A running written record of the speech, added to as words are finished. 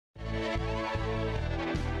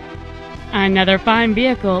Another fine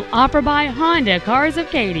vehicle offered by Honda Cars of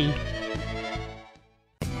Katy.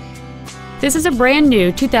 This is a brand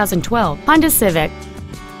new 2012 Honda Civic.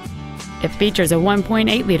 It features a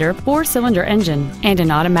 1.8-liter four-cylinder engine and an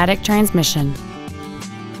automatic transmission.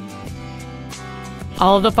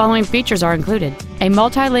 All of the following features are included: a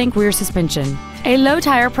multi-link rear suspension, a low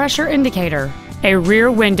tire pressure indicator, a rear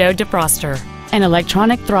window defroster, an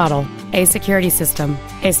electronic throttle, a security system,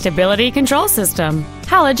 a stability control system,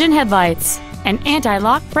 halogen headlights, an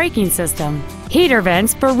anti-lock braking system, heater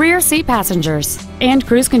vents for rear seat passengers, and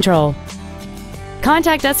cruise control.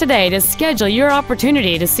 Contact us today to schedule your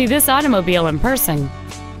opportunity to see this automobile in person.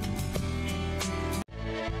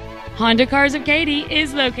 Honda Cars of Katy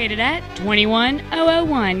is located at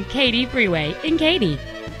 21001 Katy Freeway in Katy.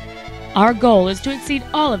 Our goal is to exceed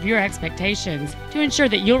all of your expectations to ensure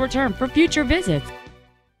that you'll return for future visits.